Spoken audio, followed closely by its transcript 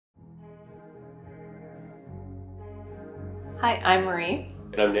Hi, I'm Marie,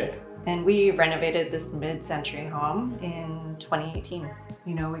 And I'm Nick. and we renovated this mid-century home in 2018.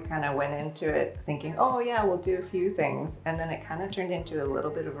 You know, we kind of went into it thinking, oh yeah, we'll do a few things. And then it kind of turned into a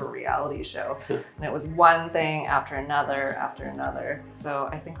little bit of a reality show. And it was one thing after another after another. So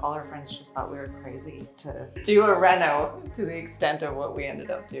I think all our friends just thought we were crazy to do a reno to the extent of what we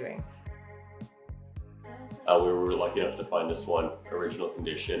ended up doing. We were lucky enough to find this one original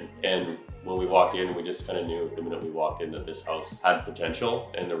condition, and when we walked in, we just kind of knew the minute we walked in that this house had potential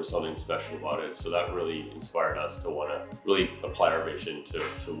and there was something special about it. So that really inspired us to want to really apply our vision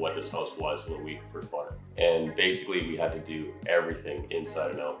to what this house was when we first bought it. And basically we had to do everything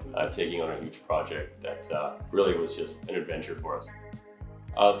inside and out, taking on a huge project that really was just an adventure for us.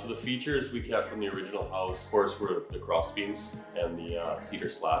 So the features we kept from the original house, of course, were the cross beams and the cedar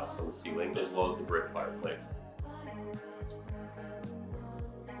slats on the ceiling, as well as the brick fireplace.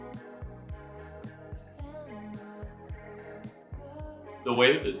 The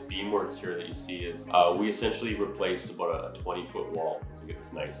way that this beam works here that you see is we essentially replaced about a 20-foot wall to get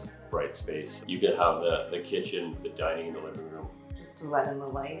this nice bright space. You can have the kitchen, the dining, and the living room. Just to let in the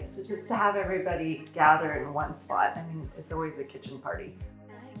light, just to have everybody gather in one spot. I mean, it's always a kitchen party.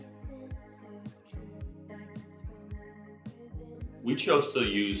 We chose to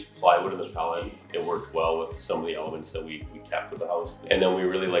use plywood in the palette. It worked well with some of the elements that we kept with the house. And then we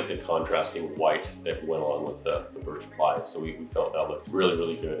really liked the contrasting white that went along with the birch ply. So we felt that looked really,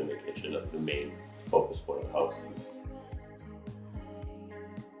 really good in the kitchen, the main focus point of the house.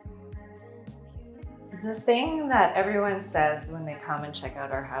 The thing that everyone says when they come and check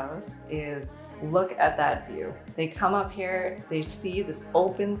out our house is, look at that view. They come up here, they see this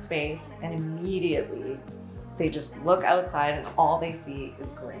open space, and immediately they just look outside and all they see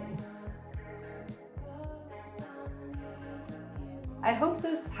is green. I hope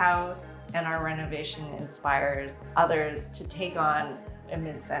this house and our renovation inspires others to take on a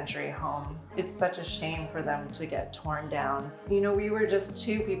mid-century home. It's such a shame for them to get torn down. You know, we were just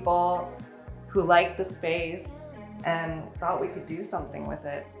two people who liked the space and thought we could do something with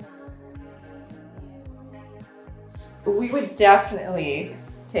it. We would definitely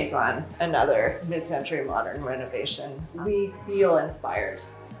take on another mid-century modern renovation. We feel inspired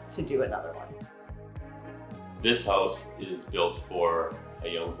to do another one. This house is built for a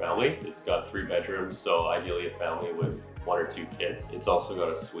young family. It's got 3 bedrooms, so ideally a family with 1 or 2 kids. It's also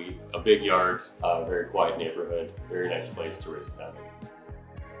got a suite, a big yard, a very quiet neighborhood, very nice place to raise a family.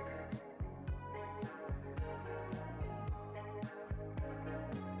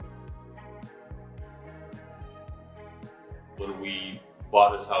 When we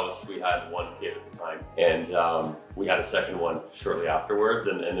bought this house, we had 1 kid at the time, and we had a second one shortly afterwards,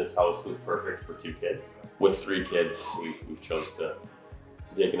 and this house was perfect for 2 kids. With 3 kids, we chose to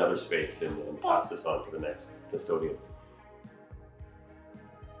take another space and pass this on to the next custodian.